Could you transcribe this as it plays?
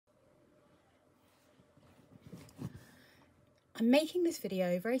I'm making this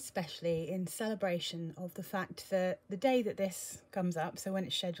video very specially in celebration of the fact that the day that this comes up, so when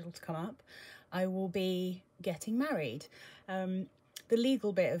it's scheduled to come up, I will be getting married. The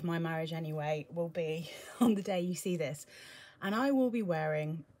legal bit of my marriage anyway will be on the day you see this, and I will be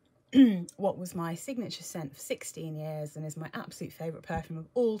wearing what was my signature scent for 16 years and is my absolute favourite perfume of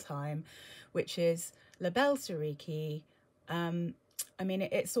all time, which is La Belle Ricci. I mean,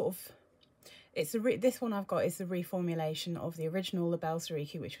 it's sort of... this one I've got is the reformulation of the original La Belle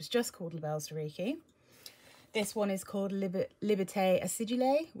Ricci, which was just called La Belle Ricci. This one is called Liberté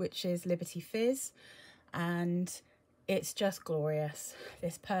Acidulée, which is Liberty Fizz, and it's just glorious.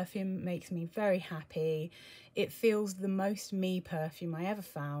 This perfume makes me very happy. It feels the most me perfume I ever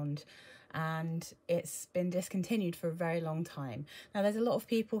found, and it's been discontinued for a very long time. Now, there's a lot of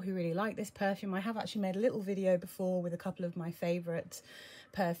people who really like this perfume. I have actually made a little video before with a couple of my favourite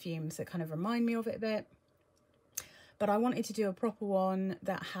perfumes that kind of remind me of it a bit, but I wanted to do a proper one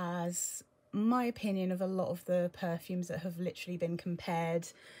that has my opinion of a lot of the perfumes that have literally been compared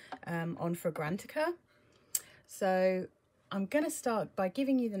on Fragrantica. So I'm going to start by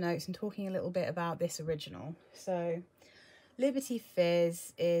giving you the notes and talking a little bit about this original. So Liberty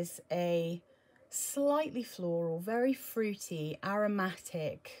Fizz is a slightly floral, very fruity,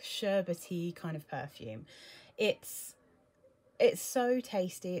 aromatic, sherbety kind of perfume. It's so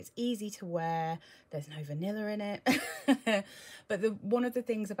tasty, it's easy to wear, there's no vanilla in it. But one of the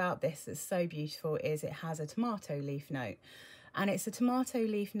things about this that's so beautiful is it has a tomato leaf note. And it's a tomato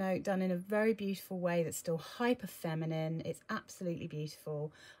leaf note done in a very beautiful way that's still hyper feminine. It's absolutely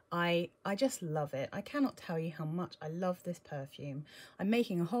beautiful. I just love it. I cannot tell you how much I love this perfume. I'm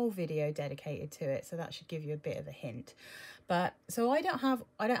making a whole video dedicated to it, so that should give you a bit of a hint. But so I don't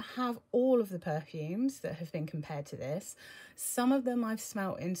have all of the perfumes that have been compared to this. Some of them I've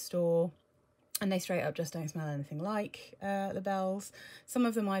smelt in store, and they straight up just don't smell anything like La Belle's. Some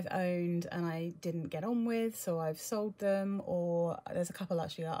of them I've owned and I didn't get on with, so I've sold them, or there's a couple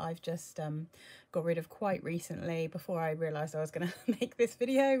actually that I've just got rid of quite recently before I realised I was going to make this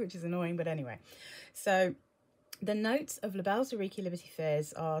video, which is annoying, but anyway. So the notes of La Belle Ricci Liberty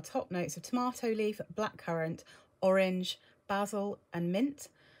Fizz are top notes of tomato leaf, blackcurrant, orange, basil and mint.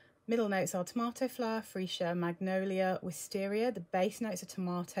 Middle notes are tomato flower, freesia, magnolia, wisteria. The base notes are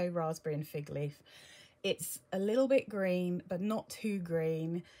tomato, raspberry and fig leaf. It's a little bit green, but not too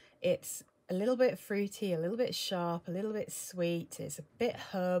green. It's a little bit fruity, a little bit sharp, a little bit sweet. It's a bit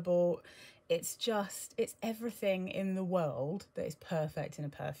herbal. It's everything in the world that is perfect in a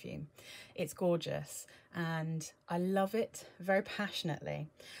perfume. It's gorgeous and I love it very passionately.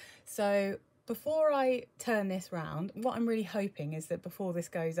 So before I turn this round, what I'm really hoping is that before this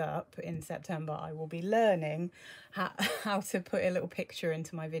goes up in September, I will be learning how to put a little picture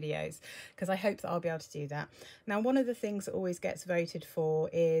into my videos, because I hope that I'll be able to do that. Now, one of the things that always gets voted for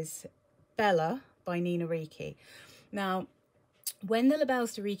is Bella by Nina Ricci. Now, when the La Belle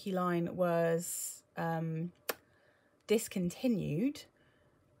Ricci line was discontinued,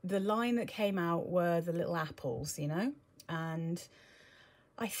 the line that came out were the little apples, you know, and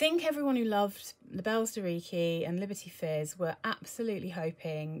I think everyone who loved La Belle Ricci and Liberty Fizz were absolutely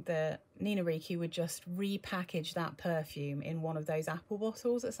hoping that Nina Ricci would just repackage that perfume in one of those apple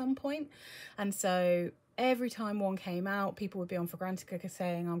bottles at some point. And so every time one came out, people would be on Fragrantica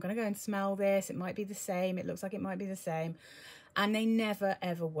saying, I'm going to go and smell this. It might be the same. It looks like it might be the same. And they never,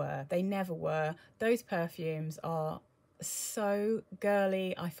 ever were. They never were. Those perfumes are so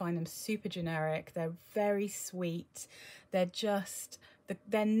girly. I find them super generic. They're very sweet.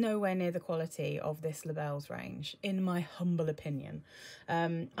 They're nowhere near the quality of this La Belle's range, in my humble opinion.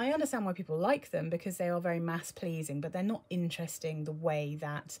 I understand why people like them because they are very mass pleasing, but they're not interesting the way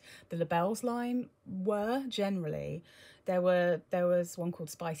that the La Belle's line were generally. There was one called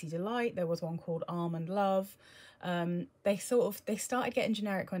Spicy Delight. There was one called Almond Love. They started getting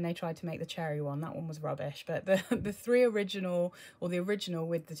generic when they tried to make the cherry one. That one was rubbish, but the three original, or the original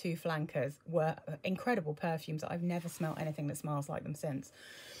with the two flankers, were incredible perfumes that I've never smelt anything that smells like them since.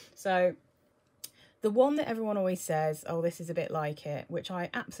 So the one that everyone always says, oh, this is a bit like it, which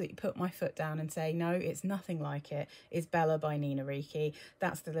I absolutely put my foot down and say, no, it's nothing like it, is Bella by Nina Ricci.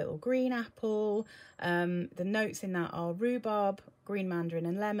 That's the little green apple. The notes in that are rhubarb, green mandarin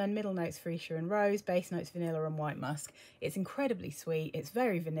and lemon, middle notes freesia and rose, base notes vanilla and white musk. It's incredibly sweet. It's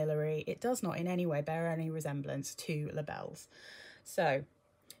very vanilla-y. It does not in any way bear any resemblance to La Belle's. So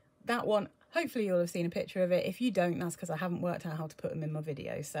that one, hopefully you'll have seen a picture of it. If you don't, that's because I haven't worked out how to put them in my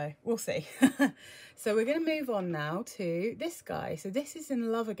videos, so we'll see. So we're going to move on now to this guy. So this is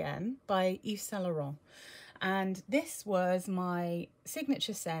In Love Again by Yves Saint Laurent. And this was my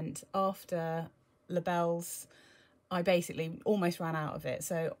signature scent after La Belle's I basically almost ran out of it.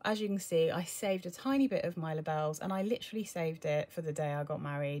 So as you can see, I saved a tiny bit of my labels, and I literally saved it for the day I got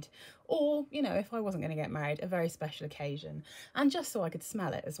married, or, you know, if I wasn't going to get married, a very special occasion, and just so I could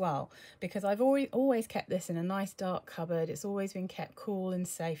smell it as well, because I've always kept this in a nice dark cupboard. It's always been kept cool and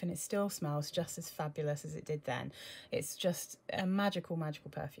safe, and it still smells just as fabulous as it did then. It's just a magical, magical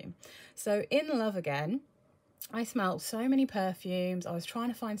perfume. So in Love Again, I smelled so many perfumes. I was trying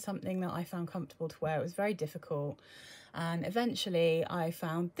to find something that I found comfortable to wear. It was very difficult. And eventually I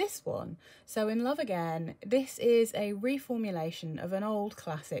found this one. So in Love Again, this is a reformulation of an old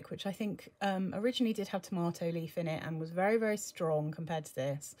classic, which I think originally did have tomato leaf in it and was very, very strong compared to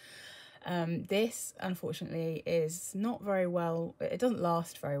this. This, unfortunately, is not very well. It doesn't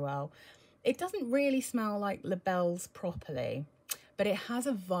last very well. It doesn't really smell like labels properly, but it has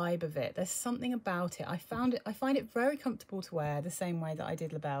a vibe of it. There's something about it. I find it very comfortable to wear the same way that I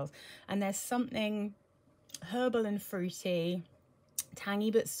did labels. And there's something herbal and fruity, tangy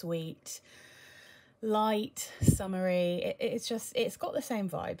but sweet, light, summery. It's got the same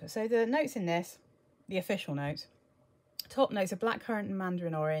vibe. So the notes in this, the official notes: top notes of blackcurrant and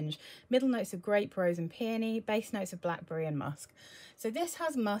mandarin orange, middle notes of grape, rose and peony, base notes of blackberry and musk. So this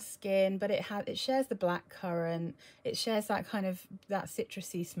has musk in, but it shares the blackcurrant, it shares that kind of that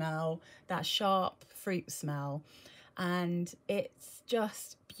citrusy smell, that sharp fruit smell, and it's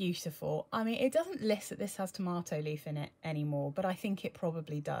just beautiful. I mean, it doesn't list that this has tomato leaf in it anymore, but I think it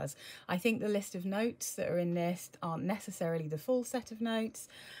probably does. I think the list of notes that are in this aren't necessarily the full set of notes,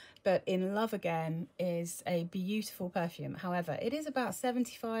 but in Love Again is a beautiful perfume. However, it is about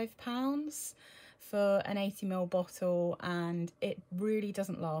 £75 for an 80ml bottle, and it really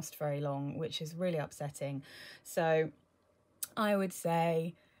doesn't last very long, which is really upsetting. So I would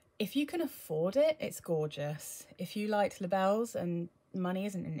say, if you can afford it, it's gorgeous. If you liked labels and money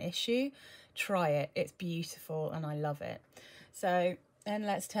isn't an issue, try it. It's beautiful and I love it. So then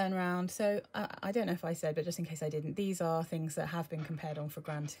let's turn around. So I don't know if I said, but just in case I didn't, these are things that have been compared on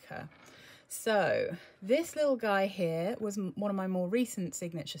Fragrantica. So this little guy here was one of my more recent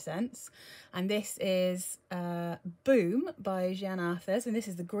signature scents, and this is Boum by Jeanne Arthes, and this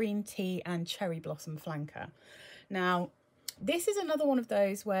is the green tea and cherry blossom flanker. Now, this is another one of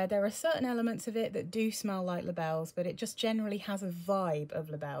those where there are certain elements of it that do smell like labels, but it just generally has a vibe of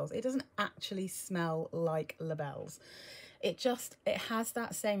labels. It doesn't actually smell like labels. It has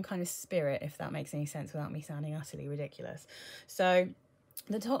that same kind of spirit, if that makes any sense without me sounding utterly ridiculous. So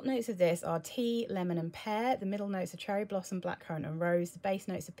the top notes of this are tea, lemon and pear. The middle notes are cherry blossom, blackcurrant and rose. The base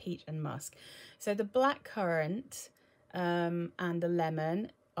notes are peach and musk. So the blackcurrant and the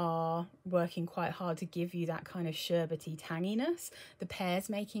lemon are working quite hard to give you that kind of sherbety tanginess. The pear's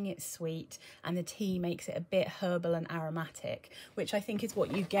making it sweet, and the tea makes it a bit herbal and aromatic, which I think is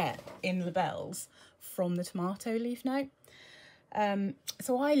what you get in labels from the tomato leaf note.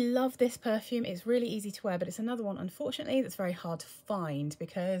 So I love this perfume. It's really easy to wear, but it's another one, unfortunately, that's very hard to find,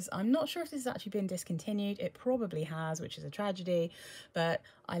 because I'm not sure if this has actually been discontinued. It probably has, which is a tragedy, but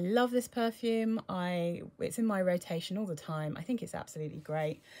I love this perfume. It's in my rotation all the time. I think it's absolutely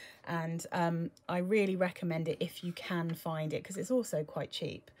great, and I really recommend it if you can find it, because it's also quite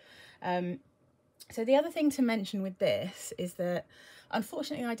cheap. So the other thing to mention with this is that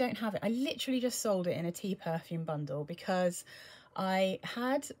unfortunately I don't have it. I literally just sold it in a tea perfume bundle, because I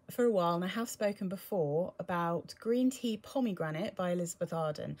had for a while, and I have spoken before about Green Tea Pomegranate by Elizabeth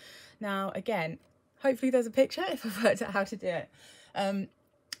Arden. Now, again, hopefully there's a picture if I've worked out how to do it.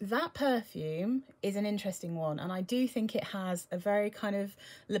 That perfume is an interesting one, and I do think it has a very kind of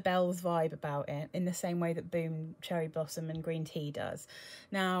labels vibe about it, in the same way that Boum Cherry Blossom and Green Tea does.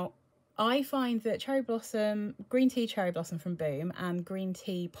 Now, I find that Green Tea Cherry Blossom from Boum and Green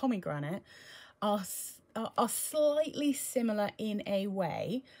Tea Pomegranate are slightly similar in a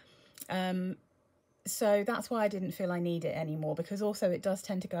way, so that's why I didn't feel I need it anymore, because also it does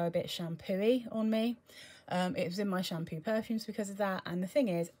tend to go a bit shampooey on me. It was in my shampoo perfumes because of that, and the thing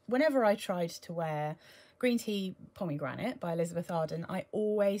is, whenever I tried to wear Green Tea Pomegranate by Elizabeth Arden, I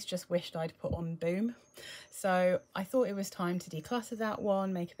always just wished I'd put on Boum. So I thought it was time to declutter that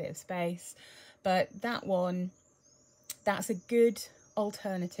one, make a bit of space, but that one, that's a good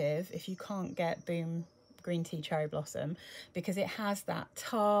alternative if you can't get Boum Green Tea Cherry Blossom, because it has that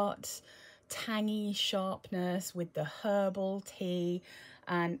tart, tangy sharpness with the herbal tea,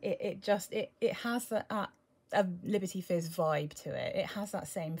 and it has a Liberty Fizz vibe to it. It has that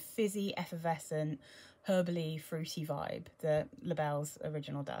same fizzy, effervescent, herbally, fruity vibe that Labelle's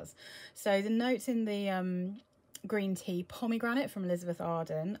original does. So the notes in the green tea Pomegranate from Elizabeth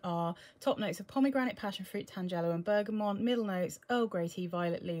Arden are top notes of pomegranate, passion fruit, tangelo and bergamot, middle notes Earl Grey tea,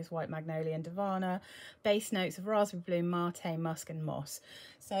 violet leaves, white magnolia and davana, base notes of raspberry bloom, mate, musk and moss.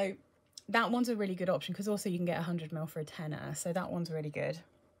 So that one's a really good option because also you can get 100ml for a tenner, so that one's really good.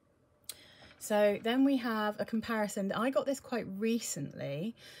 So then we have a comparison. I got this quite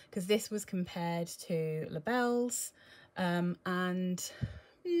recently because this was compared to Labelle's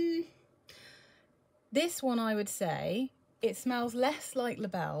this one, I would say, it smells less like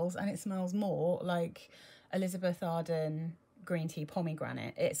Labelle's and it smells more like Elizabeth Arden green tea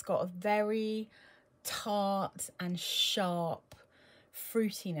pomegranate. It's got a very tart and sharp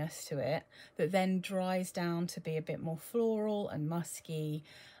fruitiness to it that then dries down to be a bit more floral and musky.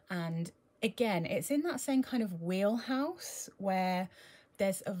 And again, it's in that same kind of wheelhouse where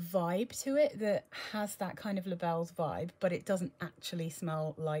there's a vibe to it that has that kind of Labelle's vibe, but it doesn't actually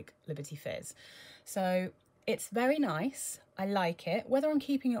smell like Liberty Fizz. So it's very nice. I like it. Whether I'm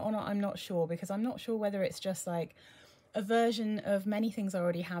keeping it or not, I'm not sure, because I'm not sure whether it's just like a version of many things I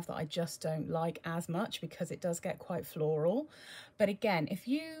already have that I just don't like as much, because it does get quite floral. But again, if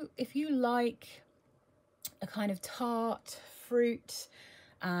you like a kind of tart fruit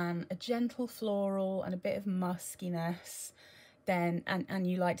and a gentle floral and a bit of muskiness, then and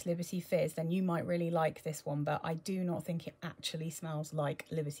you liked Liberty Fizz, then you might really like this one. But I do not think it actually smells like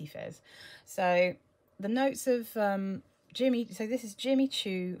Liberty Fizz. So the notes of this is Jimmy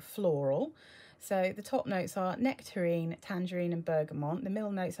Choo Floral. So the top notes are nectarine, tangerine and bergamot. The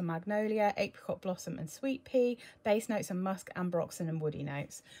middle notes are magnolia, apricot blossom and sweet pea. Base notes are musk, ambroxan and woody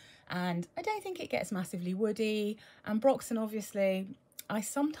notes. And I don't think it gets massively woody. Ambroxan, obviously, I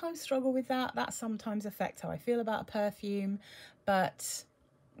sometimes struggle with that. That sometimes affects how I feel about a perfume. But,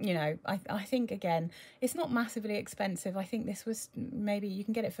 you know, I think, again, it's not massively expensive. I think this was, maybe you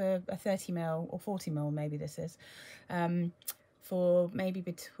can get it for a 30ml or 40ml, maybe this is, for maybe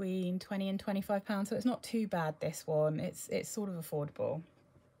between 20 and 25 pounds. So it's not too bad, this one. It's sort of affordable.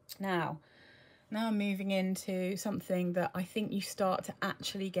 Now I'm moving into something that I think you start to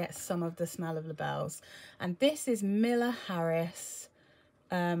actually get some of the smell of Labelle's. And this is Miller Harris,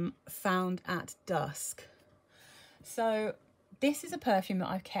 found at Dusk. So this is a perfume that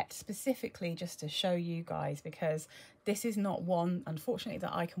I've kept specifically just to show you guys, because this is not one, unfortunately,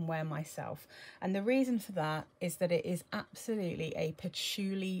 that I can wear myself. And the reason for that is that it is absolutely a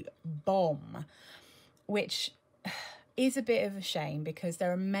patchouli bomb, which is a bit of a shame, because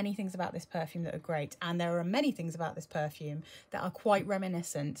there are many things about this perfume that are great, and there are many things about this perfume that are quite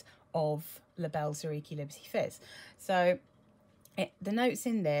reminiscent of Labelle's Ricci Liberty Fizz. So the notes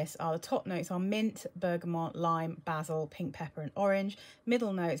in this are, the top notes are mint, bergamot, lime, basil, pink pepper and orange.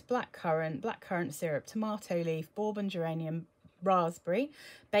 Middle notes, blackcurrant syrup, tomato leaf, bourbon, geranium, raspberry.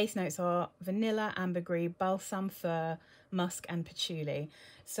 Base notes are vanilla, ambergris, balsam fir, musk and patchouli.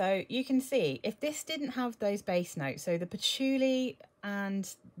 So you can see, if this didn't have those base notes, so the patchouli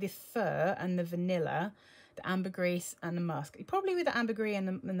and the fir and the vanilla, the ambergris and the musk, probably with the ambergris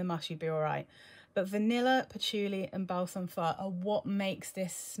and the musk you'd be all right. But vanilla, patchouli and balsam fir are what makes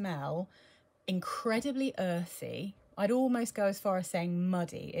this smell incredibly earthy. I'd almost go as far as saying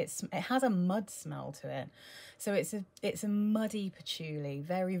muddy. It has a mud smell to it. So it's a muddy patchouli,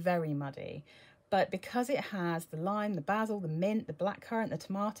 very, very muddy. But because it has the lime, the basil, the mint, the blackcurrant, the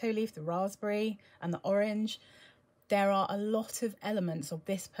tomato leaf, the raspberry and the orange, there are a lot of elements of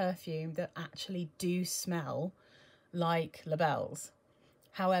this perfume that actually do smell like Labelle's.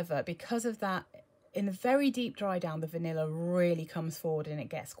 However, because of that, in the very deep dry down, the vanilla really comes forward and it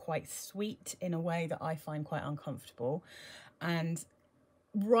gets quite sweet in a way that I find quite uncomfortable. And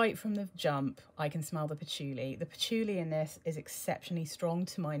right from the jump, I can smell the patchouli. The patchouli in this is exceptionally strong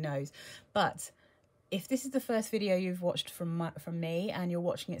to my nose. But if this is the first video you've watched from me, and you're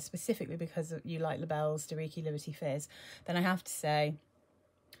watching it specifically because you like Labelle's Ricci Liberty Fizz, then I have to say,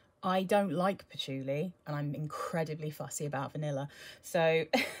 I don't like patchouli and I'm incredibly fussy about vanilla. So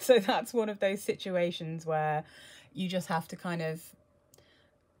that's one of those situations where you just have to kind of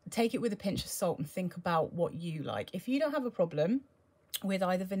take it with a pinch of salt and think about what you like. If you don't have a problem with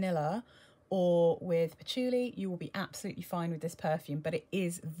either vanilla or with patchouli, you will be absolutely fine with this perfume, but it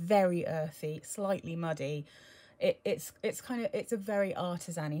is very earthy, slightly muddy. It's a very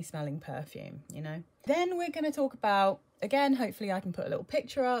artisan-y smelling perfume, you know. Then we're going to talk about, again, hopefully I can put a little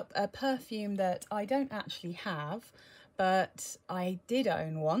picture up, a perfume that I don't actually have, but I did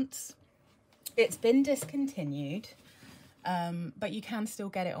own once. It's been discontinued, but you can still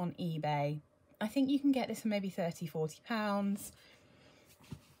get it on eBay. I think you can get this for maybe 30, 40 pounds.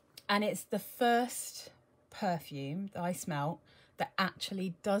 And it's the first perfume that I smelt that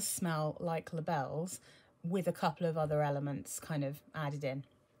actually does smell like Labelle's, with a couple of other elements kind of added in.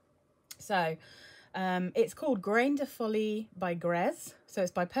 So it's called Grain de Folie by Gres. So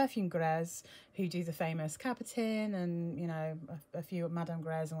it's by Perfume Gres, who do the famous Caputin and, you know, a few Madame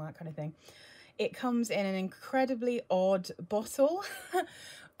Gres and all that kind of thing. It comes in an incredibly odd bottle.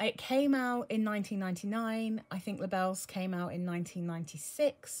 It came out in 1999. I think Labels came out in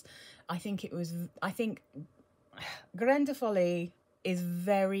 1996. I think Grain de Folie is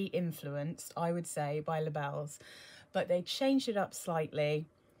very influenced, I would say, by Labels, but they changed it up slightly,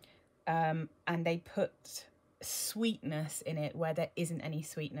 and they put sweetness in it where there isn't any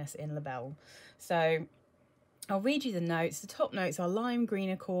sweetness in Label. So I'll read you the notes. The top notes are lime,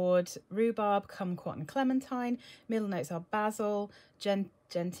 green accord, rhubarb, kumquat and clementine. Middle notes are basil,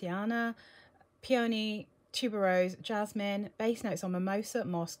 gentiana, peony, tuberose, jasmine. Base notes are mimosa,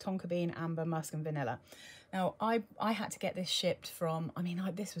 moss, tonka bean, amber, musk and vanilla. Now, I had to get this shipped from,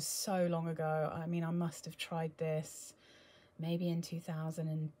 this was so long ago. I must have tried this maybe in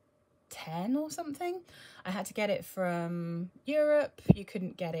 2010 or something. I had to get it from Europe. You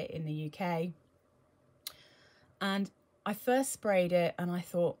couldn't get it in the UK. And I first sprayed it and I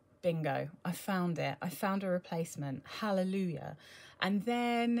thought, bingo, I found it. I found a replacement. Hallelujah. And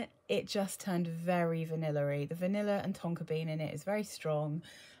then it just turned very vanilla-y. The vanilla and tonka bean in it is very strong,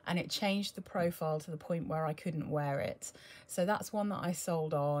 and it changed the profile to the point where I couldn't wear it. So that's one that I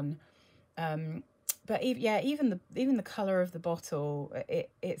sold on. But even the colour of the bottle,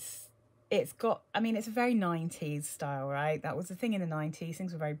 it's got, it's a very 90s style, right? That was the thing in the 90s.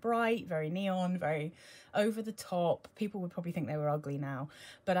 Things were very bright, very neon, very over the top. People would probably think they were ugly now.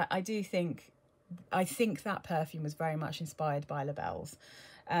 But I think that perfume was very much inspired by Labels.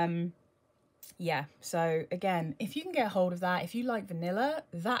 Yeah, so again, if you can get hold of that, if you like vanilla,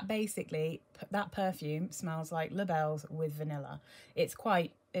 that perfume smells like Labels with vanilla. It's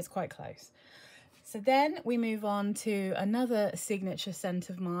quite close. So then we move on to another signature scent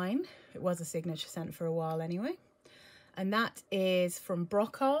of mine. It was a signature scent for a while anyway. And that is from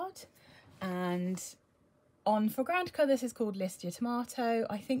Brocard. And on Fragrantica, this is called Listia Tomato.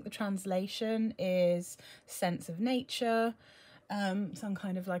 I think the translation is Scents of Nature. Some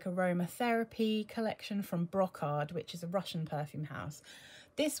kind of like aromatherapy collection from Brocard, which is a Russian perfume house.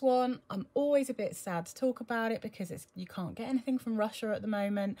 This one, I'm always a bit sad to talk about it because you can't get anything from Russia at the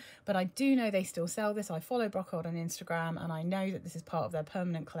moment, but I do know they still sell this. I follow Brocard on Instagram and I know that this is part of their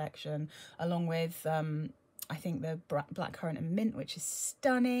permanent collection, along with I think the Blackcurrant and Mint, which is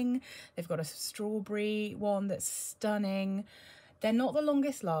stunning. They've got a strawberry one that's stunning. They're not the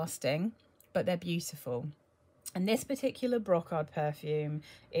longest lasting, but they're beautiful. And this particular Brocard perfume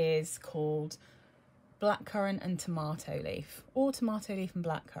is called Blackcurrant and Tomato Leaf, or Tomato Leaf and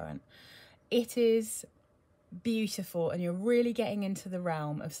Blackcurrant. It is beautiful, and you're really getting into the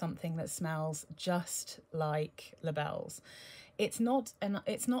realm of something that smells just like Labels. It's not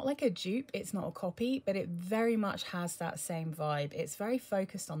like a dupe, it's not a copy, but it very much has that same vibe. It's very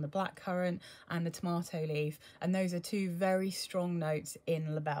focused on the blackcurrant and the tomato leaf, and those are two very strong notes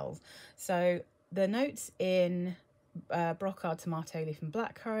in Labels. So the notes in Brocard, tomato leaf and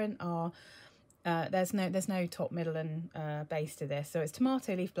blackcurrant are there's no top, middle and base to this. So it's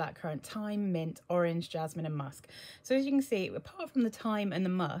tomato leaf, blackcurrant, thyme, mint, orange, jasmine and musk. So as you can see, apart from the thyme and the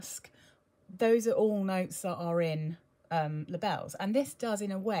musk, those are all notes that are in Labels. And this does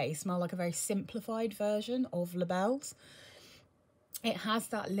in a way smell like a very simplified version of Labels. It has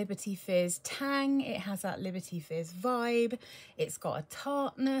that Liberty Fizz tang, it has that Liberty Fizz vibe, it's got a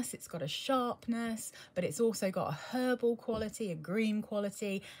tartness, it's got a sharpness, but it's also got a herbal quality, a green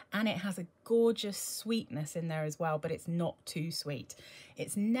quality, and it has a gorgeous sweetness in there as well, but it's not too sweet.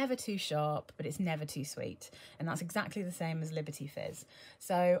 It's never too sharp, but it's never too sweet. And that's exactly the same as Liberty Fizz.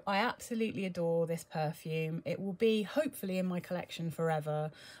 So I absolutely adore this perfume. It will be hopefully in my collection forever.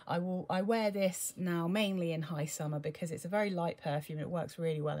 I wear this now mainly in high summer because it's a very light perfume. It works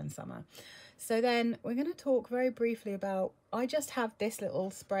really well in summer. So then we're going to talk very briefly about, I just have this little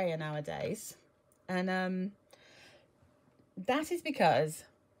sprayer nowadays. And that is because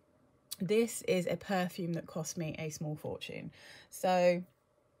this is a perfume that cost me a small fortune. So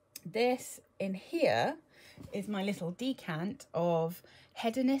this in here is my little decant of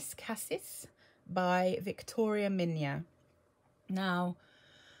Hedonist Cassis by Victoria Minya. Now,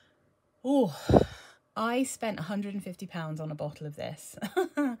 I spent £150 on a bottle of this.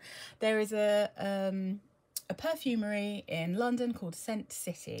 There is a perfumery in London called Scent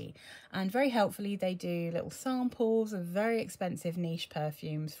City, and very helpfully they do little samples of very expensive niche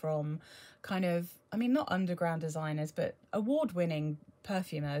perfumes from kind of, not underground designers, but award-winning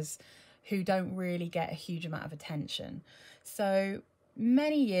perfumers who don't really get a huge amount of attention. So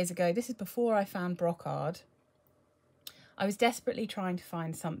many years ago, this is before I found Brocard, I was desperately trying to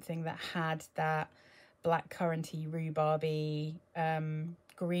find something that had that blackcurranty, rhubarby,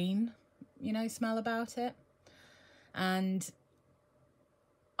 green, you know, smell about it. And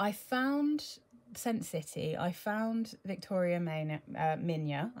I found Scent City, I found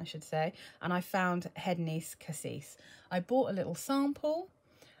Minya, I should say, and I found Hedonist Cassis. I bought a little sample,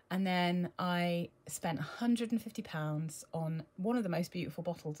 and then I spent £150 on one of the most beautiful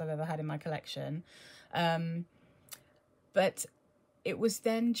bottles I've ever had in my collection. But it was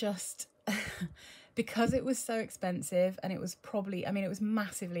then just because it was so expensive, and it was probably, I mean, it was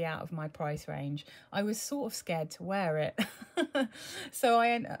massively out of my price range. I was sort of scared to wear it. So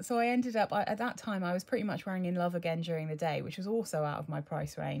I ended up, at that time, I was pretty much wearing In Love Again during the day, which was also out of my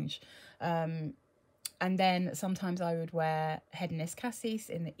price range. And then sometimes I would wear Hedonist Cassis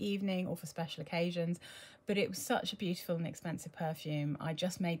in the evening or for special occasions. But it was such a beautiful and expensive perfume. I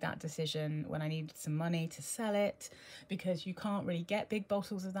just made that decision when I needed some money to sell it, because you can't really get big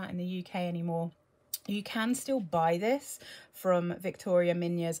bottles of that in the UK anymore. You can still buy this from Victoria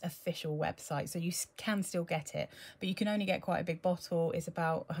Minya's official website, so you can still get it, but you can only get quite a big bottle. It's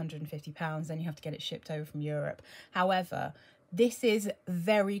about £150, then you have to get it shipped over from Europe. However, this is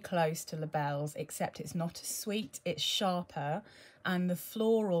very close to Labelle's, except it's not as sweet, it's sharper, and the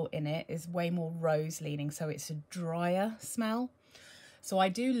floral in it is way more rose leaning, so it's a drier smell. So I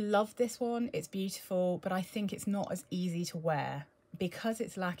do love this one, it's beautiful, but I think it's not as easy to wear because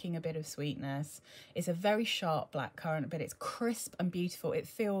it's lacking a bit of sweetness. It's a very sharp blackcurrant, but it's crisp and beautiful. It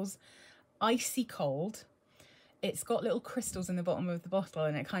feels icy cold. It's got little crystals in the bottom of the bottle,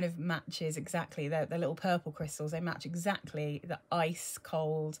 and it kind of matches exactly, the little purple crystals, they match exactly the ice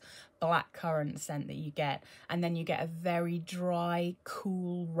cold blackcurrant scent that you get. And then you get a very dry,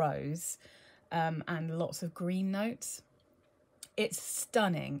 cool rose, and lots of green notes. It's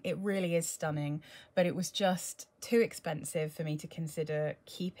stunning. It really is stunning, but it was just too expensive for me to consider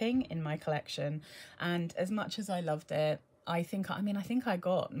keeping in my collection. And as much as I loved it, I think I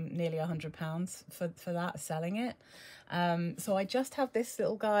got nearly £100 for that, selling it. So I just have this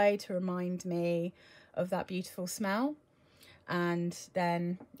little guy to remind me of that beautiful smell. And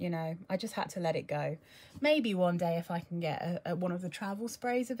then, you know, I just had to let it go. Maybe one day if I can get one of the travel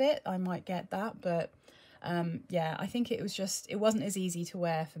sprays of it, I might get that. But yeah, I think it wasn't as easy to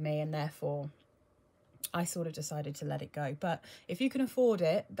wear for me, and therefore I sort of decided to let it go. But if you can afford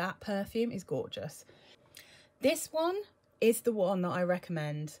it, that perfume is gorgeous. This one is the one that I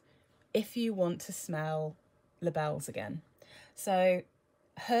recommend if you want to smell Labelle's again. So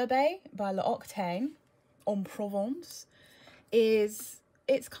Herbae by L'Octane en Provence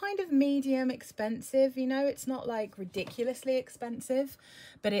it's kind of medium expensive, you know, it's not like ridiculously expensive,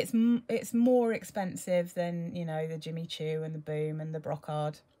 but it's more expensive than, you know, the Jimmy Choo and the Boum and the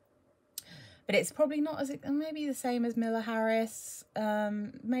Brocard. But it's probably not as, maybe the same as Miller Harris,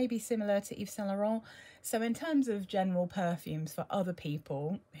 maybe similar to Yves Saint Laurent. So in terms of general perfumes for other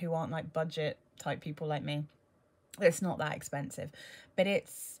people who aren't like budget type people like me, it's not that expensive. But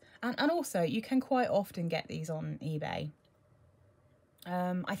it's, and also you can quite often get these on eBay.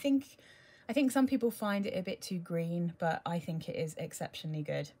 I think some people find it a bit too green, but I think it is exceptionally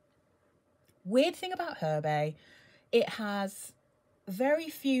good. Weird thing about Herbae, it has very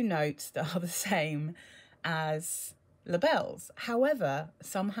few notes that are the same as Labelle's. However,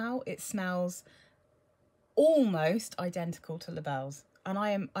 somehow it smells almost identical to Labelle's. And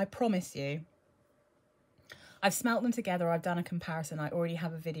I promise you, I've smelt them together, I've done a comparison, I already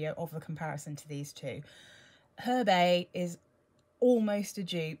have a video of the comparison to these two. Herbae is almost a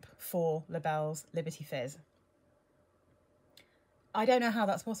dupe for Labelle's Liberty Fizz. I don't know how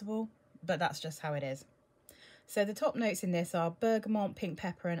that's possible, but that's just how it is. So the top notes in this are bergamot, pink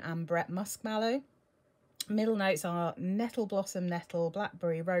pepper and ambrette muskmallow. Middle notes are nettle blossom, nettle,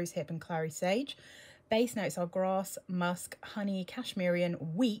 blackberry, rosehip and clary sage. Base notes are grass, musk, honey, cashmerian,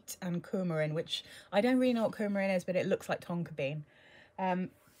 wheat and coumarin, which I don't really know what coumarin is, but it looks like tonka bean. And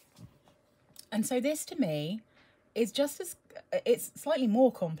so this to me is just as, it's slightly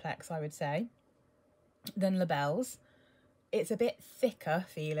more complex, I would say, than Labelle's. It's a bit thicker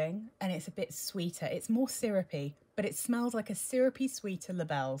feeling and it's a bit sweeter. It's more syrupy, but it smells like a syrupy, sweeter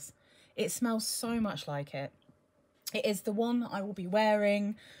Labelle's. It smells so much like it. It is the one I will be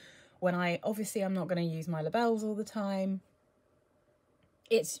wearing when obviously I'm not going to use my Labelle's all the time.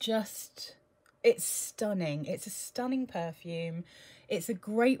 It's stunning. It's a stunning perfume. It's a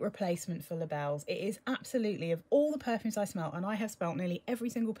great replacement for Labelle's. It is absolutely, of all the perfumes I smell, and I have smelled nearly every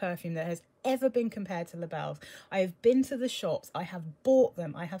single perfume that has ever been compared to Labelle's. I have been to the shops, I have bought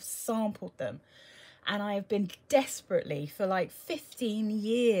them, I have sampled them. And I have been desperately for like 15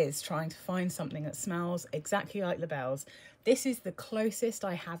 years trying to find something that smells exactly like Labelle's. This is the closest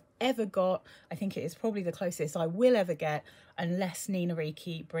I have ever got. I think it is probably the closest I will ever get, unless Nina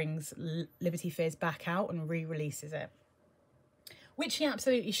Ricci brings Liberty Fizz back out and re-releases it. Which she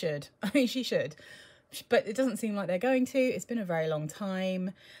absolutely should. I mean, she should. But it doesn't seem like they're going to. It's been a very long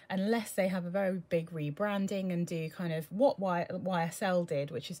time, unless they have a very big rebranding and do kind of what YSL did,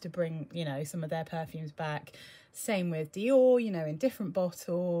 which is to bring, you know, some of their perfumes back. Same with Dior, you know, in different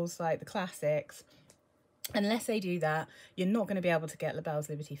bottles, like the classics. Unless they do that, you're not going to be able to get Labelle's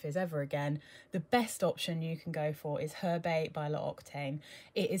Liberty Fizz ever again. The best option you can go for is Herbae by L'Occitane.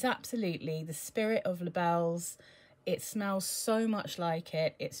 It is absolutely the spirit of Labelle's. It smells so much like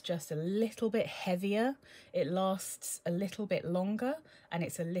it. It's just a little bit heavier. It lasts a little bit longer and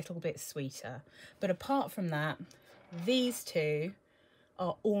it's a little bit sweeter. But apart from that, these two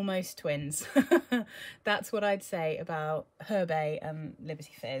are almost twins. That's what I'd say about Herbae and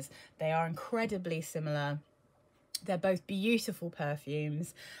Liberty Fizz. They are incredibly similar. They're both beautiful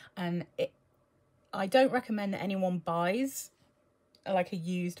perfumes, and I don't recommend that anyone buys like a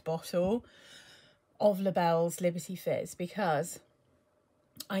used bottle of Labelle's Liberty Fizz, because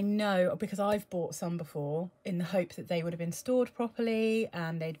I know, because I've bought some before in the hope that they would have been stored properly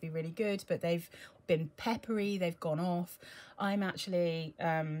and they'd be really good, but they've been peppery, they've gone off. I'm actually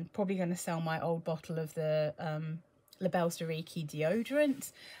probably going to sell my old bottle of the Labelle's de Ricci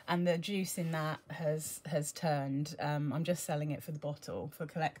deodorant, and the juice in that has turned. I'm just selling it for the bottle for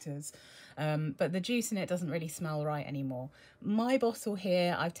collectors, but the juice in it doesn't really smell right anymore. My bottle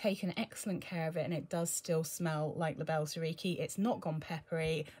here, I've taken excellent care of it, and it does still smell like Labelle's de Ricci. It's not gone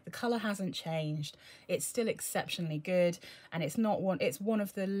peppery, the colour hasn't changed, it's still exceptionally good, and it's one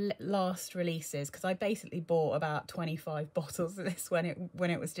of the last releases, because I basically bought about 25 bottles of this when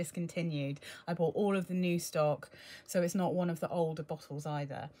it was discontinued. I bought all of the new stock, so it's not one of the older bottles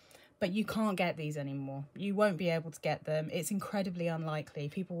either. But you can't get these anymore. You won't be able to get them. It's incredibly unlikely.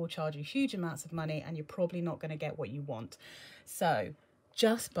 People will charge you huge amounts of money and you're probably not going to get what you want. So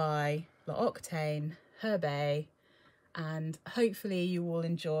just buy L'Occitane, Herbae, and hopefully you will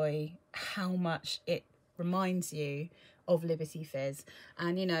enjoy how much it reminds you of Liberty Fizz.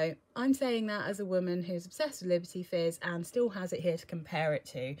 And you know, I'm saying that as a woman who's obsessed with Liberty Fizz and still has it here to compare it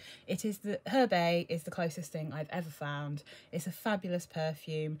to. Herbae is the closest thing I've ever found. It's a fabulous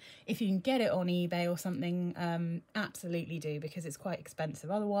perfume. If you can get it on eBay or something, absolutely do, because it's quite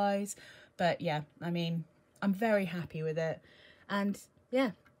expensive otherwise. But yeah, I mean, I'm very happy with it. And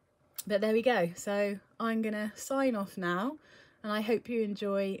yeah, but there we go. So I'm gonna sign off now, and I hope you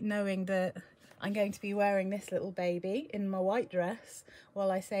enjoy knowing that I'm going to be wearing this little baby in my white dress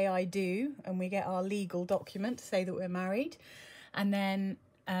while I say I do, and we get our legal document to say that we're married. And then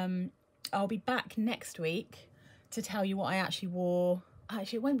I'll be back next week to tell you what I actually wore.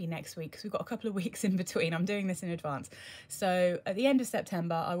 Actually, it won't be next week because we've got a couple of weeks in between. I'm doing this in advance. So at the end of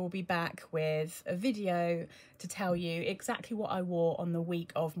September, I will be back with a video to tell you exactly what I wore on the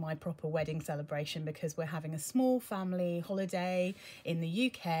week of my proper wedding celebration, because we're having a small family holiday in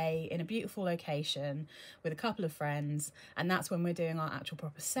the UK in a beautiful location with a couple of friends, and that's when we're doing our actual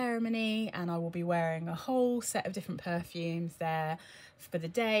proper ceremony, and I will be wearing a whole set of different perfumes there for the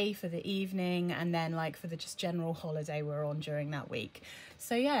day, for the evening, and then like for the just general holiday we're on during that week.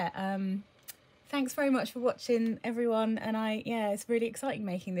 So yeah, thanks very much for watching, everyone. And it's really exciting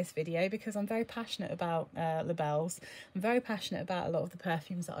making this video because I'm very passionate about Labelle's. I'm very passionate about a lot of the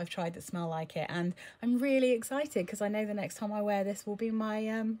perfumes that I've tried that smell like it, and I'm really excited because I know the next time I wear this will be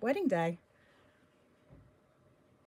my wedding day.